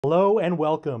Hello and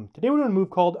welcome. Today we're doing a move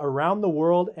called Around the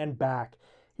World and Back.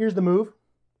 Here's the move.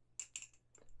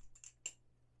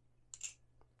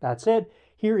 That's it.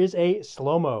 Here is a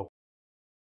slow-mo.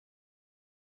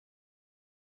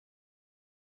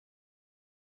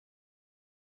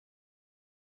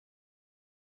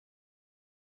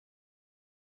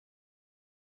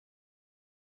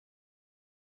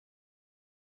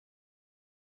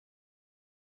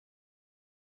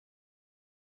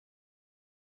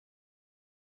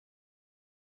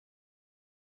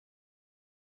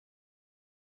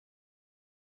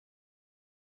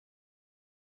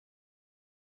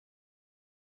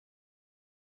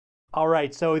 All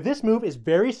right, so this move is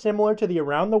very similar to the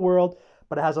Around the World,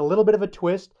 but it has a little bit of a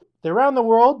twist. The Around the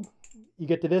World, you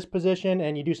get to this position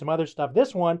and you do some other stuff.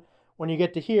 This one, when you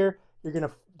get to here, you're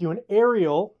gonna do an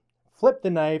aerial, flip the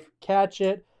knife, catch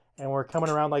it, and we're coming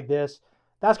around like this.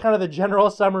 That's kind of the general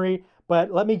summary, but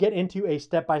let me get into a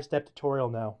step-by-step tutorial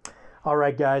now. All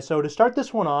right, guys, so to start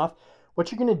this one off,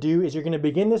 what you're gonna do is you're gonna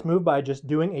begin this move by just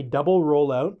doing a double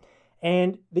rollout.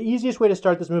 And the easiest way to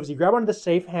start this move is you grab onto the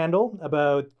safe handle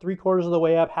about 3/4 of the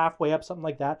way up, halfway up, something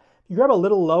like that. If you grab a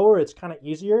little lower, it's kind of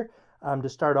easier to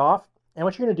start off. And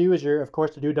what you're going to do is of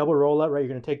course, to do a double rollout, right, you're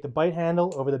going to take the bite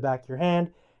handle over the back of your hand.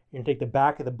 You're going to take the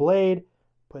back of the blade,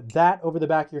 put that over the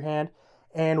back of your hand.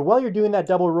 And while you're doing that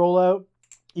double rollout,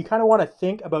 you kind of want to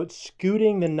think about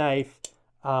scooting the knife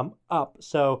up.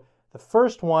 So the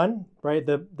first one, right,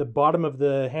 the bottom of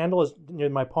the handle is near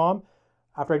my palm.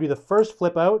 After I do the first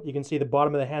flip out, you can see the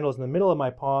bottom of the handle is in the middle of my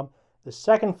palm. The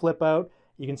second flip out,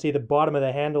 you can see the bottom of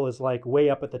the handle is like way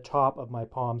up at the top of my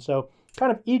palm. So kind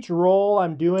of each roll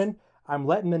I'm doing, I'm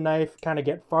letting the knife kind of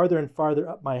get farther and farther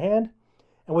up my hand.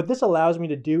 And what this allows me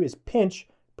to do is pinch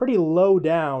pretty low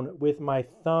down with my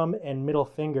thumb and middle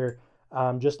finger,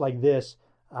 just like this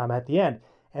at the end.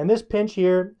 And this pinch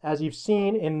here, as you've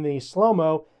seen in the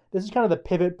slow-mo, this is kind of the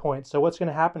pivot point. So what's going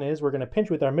to happen is we're going to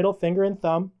pinch with our middle finger and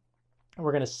thumb, and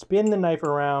we're going to spin the knife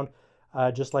around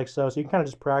just like so. So you can kind of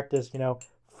just practice,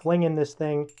 flinging this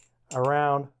thing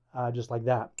around just like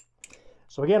that.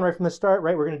 So again, right from the start,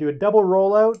 right, we're going to do a double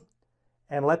rollout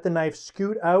and let the knife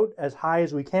scoot out as high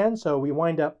as we can. So we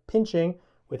wind up pinching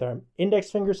with our index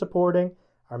finger supporting,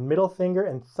 our middle finger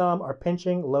and thumb are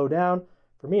pinching low down.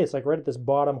 For me, it's like right at this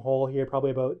bottom hole here,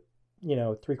 probably about,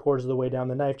 3/4 of the way down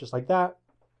the knife, just like that.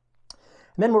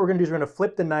 And then what we're going to do is we're going to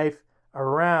flip the knife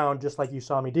around just like you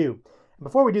saw me do.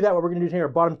 Before we do that, what we're going to do is take our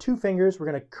bottom two fingers, we're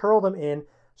going to curl them in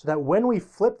so that when we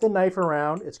flip the knife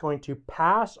around, it's going to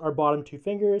pass our bottom two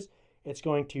fingers, it's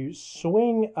going to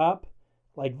swing up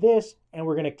like this, and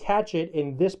we're going to catch it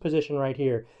in this position right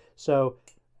here. So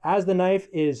as the knife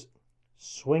is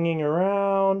swinging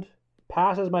around,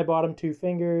 passes my bottom two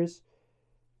fingers,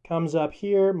 comes up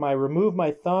here, remove my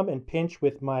thumb and pinch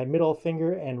with my middle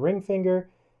finger and ring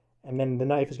finger, and then the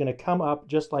knife is going to come up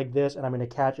just like this, and I'm going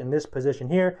to catch in this position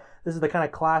here. This is the kind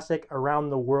of classic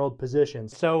around the world position.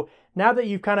 So now that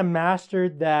you've kind of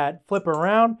mastered that flip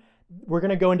around, we're going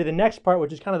to go into the next part,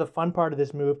 which is kind of the fun part of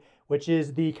this move, which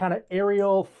is the kind of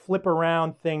aerial flip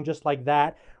around thing just like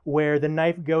that, where the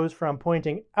knife goes from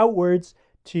pointing outwards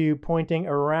to pointing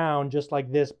around just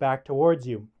like this back towards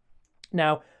you.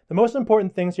 Now, the most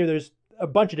important things here, there's a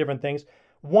bunch of different things.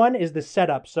 One is the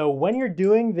setup. So when you're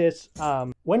doing this,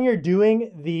 when you're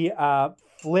doing the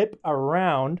flip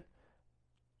around,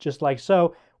 just like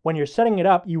so, when you're setting it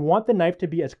up, you want the knife to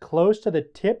be as close to the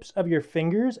tips of your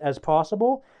fingers as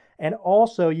possible. And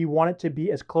also you want it to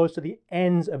be as close to the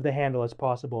ends of the handle as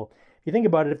possible. If you think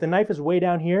about it, if the knife is way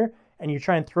down here and you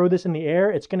try and throw this in the air,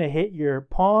 it's going to hit your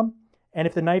palm. And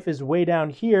if the knife is way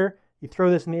down here, you throw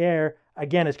this in the air,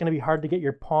 again, it's going to be hard to get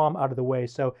your palm out of the way.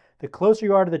 So the closer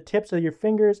you are to the tips of your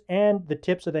fingers and the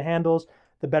tips of the handles,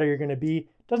 the better you're going to be.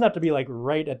 It doesn't have to be like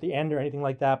right at the end or anything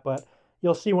like that, but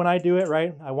you'll see when I do it,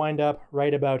 right? I wind up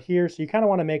right about here. So you kind of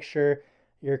want to make sure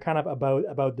you're kind of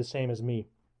about the same as me.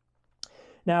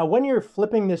 Now, when you're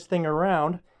flipping this thing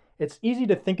around, it's easy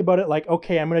to think about it like,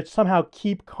 okay, I'm going to somehow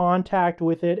keep contact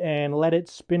with it and let it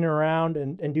spin around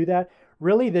and do that.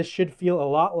 Really, this should feel a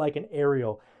lot like an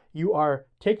aerial. You are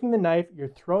taking the knife, you're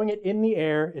throwing it in the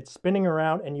air, it's spinning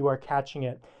around, and you are catching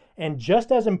it. And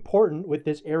just as important with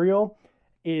this aerial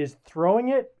is throwing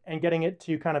it and getting it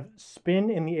to kind of spin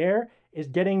in the air is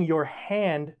getting your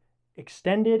hand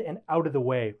extended and out of the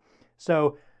way.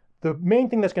 So the main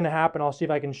thing that's going to happen, I'll see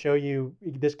if I can show you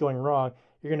this going wrong.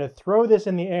 You're going to throw this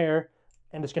in the air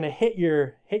and it's going to hit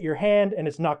your hand and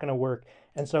it's not going to work.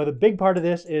 And so the big part of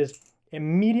this is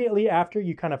immediately after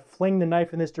you kind of fling the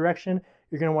knife in this direction,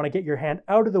 you're going to want to get your hand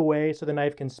out of the way so the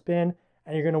knife can spin,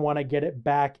 and you're going to want to get it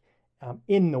back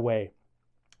in the way.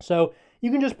 So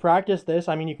You can just practice this.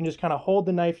 I mean, you can just kind of hold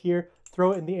the knife here,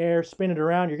 throw it in the air, spin it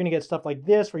around. You're going to get stuff like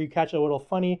this where you catch it a little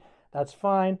funny. That's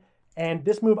fine. And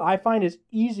this move I find is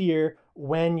easier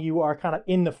when you are kind of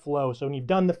in the flow. So when you've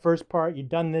done the first part, you've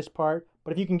done this part.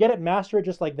 But if you can get it, master it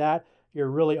just like that, you're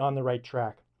really on the right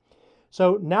track.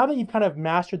 So now that you've kind of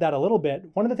mastered that a little bit,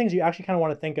 one of the things you actually kind of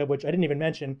want to think of, which I didn't even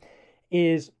mention,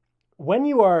 is when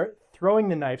you are throwing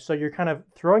the knife, so you're kind of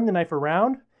throwing the knife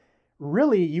around,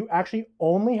 really you actually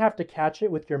only have to catch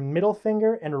it with your middle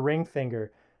finger and ring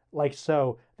finger, like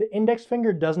so. The index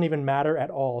finger doesn't even matter at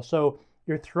all. So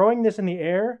you're throwing this in the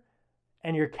air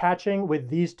and you're catching with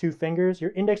these two fingers.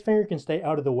 Your index finger can stay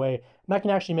out of the way, and that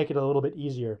can actually make it a little bit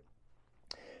easier.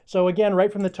 So again,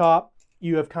 right from the top,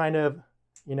 you have kind of,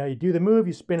 you do the move,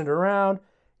 you spin it around,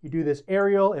 you do this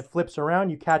aerial, it flips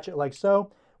around, you catch it like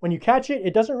so. When you catch it,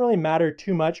 it doesn't really matter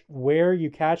too much where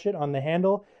you catch it on the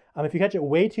handle. If you catch it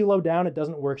way too low down, it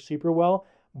doesn't work super well,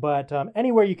 but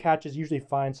anywhere you catch is usually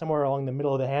fine, somewhere along the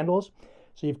middle of the handles.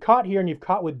 So you've caught here, and you've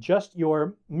caught with just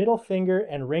your middle finger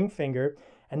and ring finger,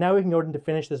 and now we can go ahead and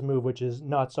finish this move, which is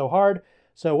not so hard.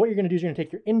 So what you're going to do is you're going to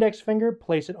take your index finger,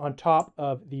 place it on top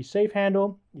of the safe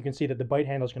handle. You can see that the bite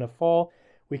handle is going to fall.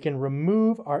 We can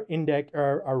remove our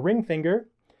our ring finger.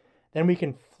 Then we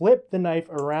can flip the knife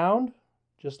around,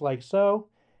 just like so.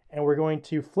 And we're going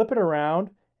to flip it around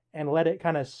and let it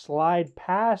kind of slide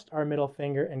past our middle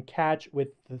finger and catch with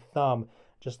the thumb,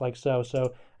 just like so.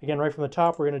 So again, right from the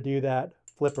top, we're going to do that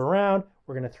flip around.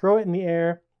 We're going to throw it in the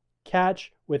air,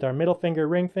 catch with our middle finger,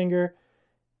 ring finger,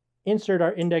 insert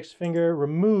our index finger,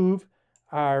 remove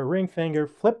our ring finger,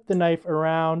 flip the knife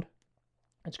around.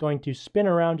 It's going to spin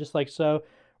around just like so.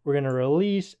 We're going to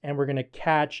release, and we're going to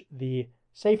catch the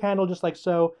safe handle just like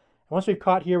so. And once we've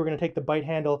caught here, we're going to take the bite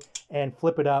handle and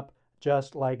flip it up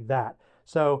just like that.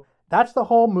 So that's the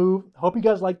whole move. Hope you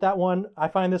guys like that one. I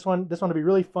find this one to be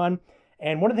really fun.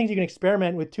 And one of the things you can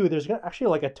experiment with too, there's actually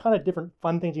like a ton of different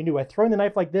fun things you can do. By throwing the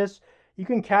knife like this, you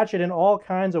can catch it in all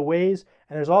kinds of ways,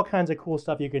 and there's all kinds of cool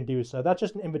stuff you can do. So that's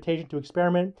just an invitation to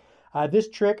experiment. This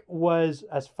trick was,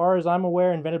 as far as I'm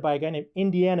aware, invented by a guy named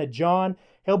Indiana John.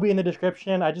 He'll be in the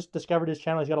description. I just discovered his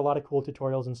channel. He's got a lot of cool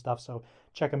tutorials and stuff, so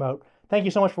check him out. Thank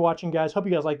you so much for watching, guys. Hope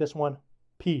you guys like this one.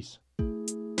 Peace.